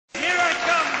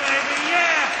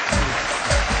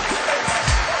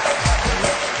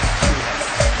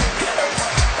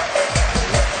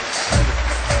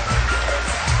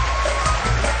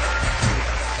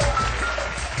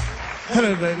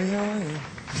Hello, baby, how are you?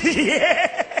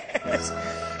 Yes!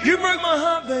 You broke my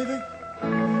heart, baby,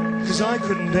 'cause I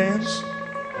couldn't dance.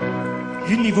 You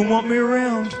didn't even want me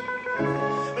around.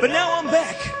 But now I'm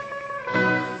back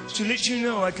to let you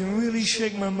know I can really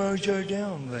shake my mojo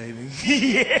down, baby.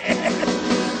 Yeah!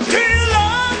 Do you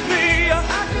love me? I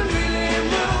can really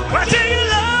move. Why do you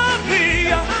love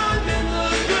me? I'm in the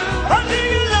groove. Why do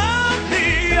you love me?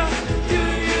 Do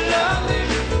you love me?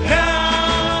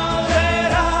 Now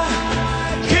that I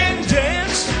can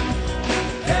dance,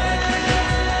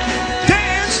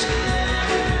 dance.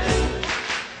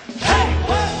 Hey,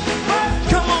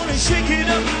 come on and shake it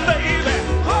up, baby.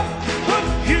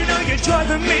 You know you're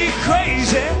driving me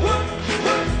crazy.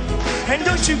 And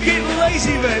don't you get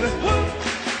lazy, baby.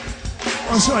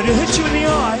 I'm sorry to hit you in the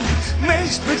eye.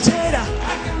 Mashed potato.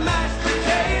 I can mash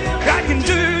potato. I can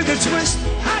do the twist.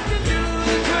 I can do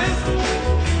the twist.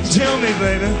 Tell me,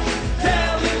 baby.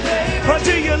 Tell me, baby. What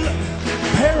do you love?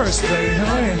 Paris, baby.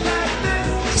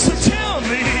 So tell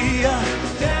me.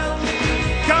 Tell me.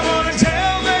 Come on and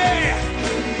tell me.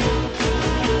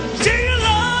 Do you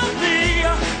love me?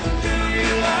 Do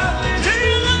you love me? Do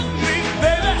you love me,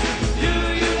 baby? Do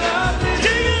you love me?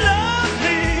 Do you love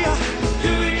me?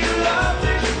 Do you love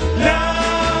me? Now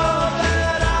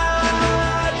that I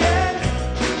can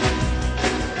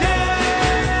dance.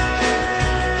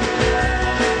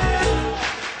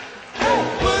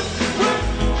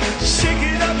 Shake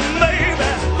it up,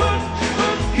 baby.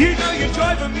 You know you're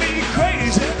driving me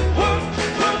crazy.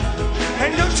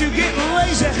 And don't you get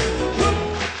lazy.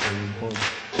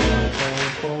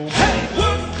 Hey,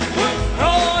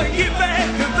 oh, get back,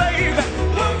 baby.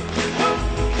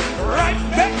 Right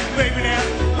back, baby, now.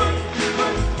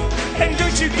 And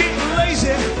don't you get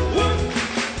lazy.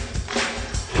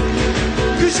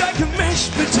 'Cause I can mash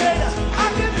potato. I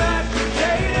can mash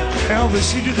potato. Elvis,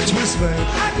 you do the twist, man.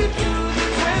 I can do the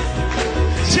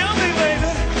twist. Tell me,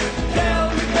 baby. Tell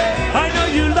me, baby. I know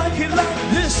you like it like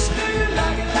this. Do you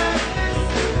like it like this?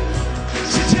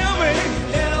 So tell me.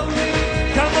 Tell me.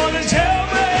 Come on and tell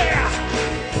me.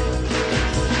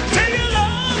 Do you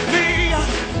love me?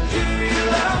 Do you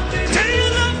love me? Do you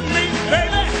love me,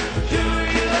 baby? Do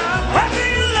you love me? Why do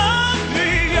you love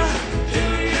me? Do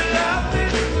you love me?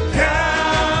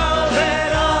 Now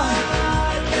that I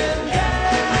can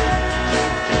dance.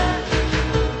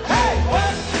 Hey,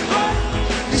 what?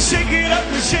 Shake it up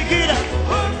and shake it up.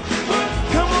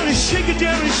 Come on and shake it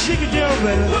down,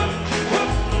 baby.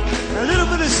 A little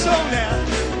bit of soul now.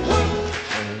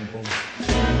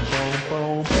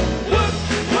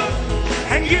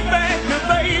 And get back,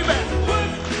 baby.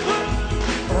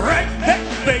 Right back,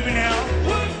 baby, now.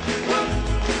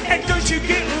 And don't you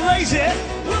get lazy.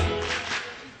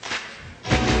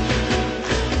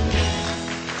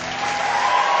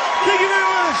 Thank you very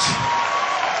much.